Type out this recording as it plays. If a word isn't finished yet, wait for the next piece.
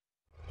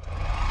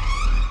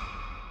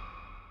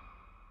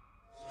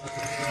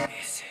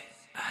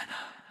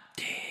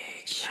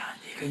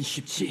이건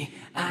쉽지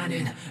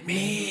않은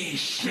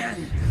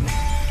미션.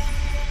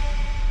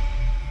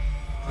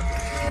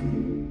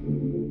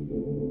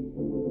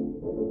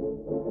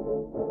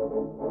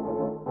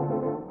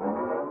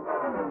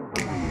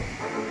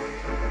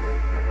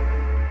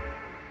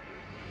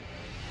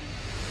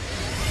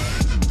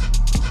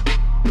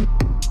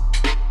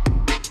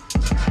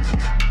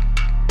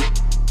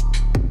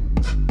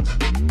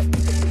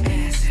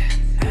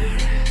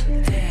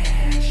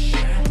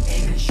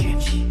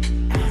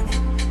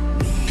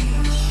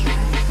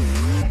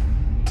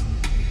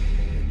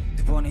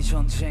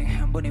 전쟁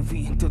한 번의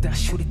위인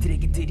또다시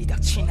우리들에게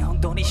들이닥치나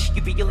혼돈의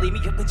시기 위에 이미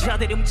겪은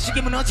자들의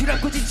움직임은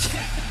어지럽고 지쳐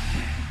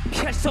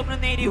피할 수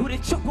없는 내일이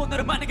우릴 쫓고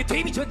오늘을 만나게 돼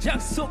이미 전장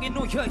속에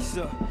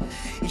놓여있어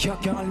이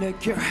역경을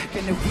느껴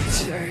내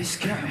winter is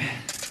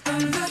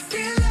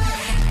coming.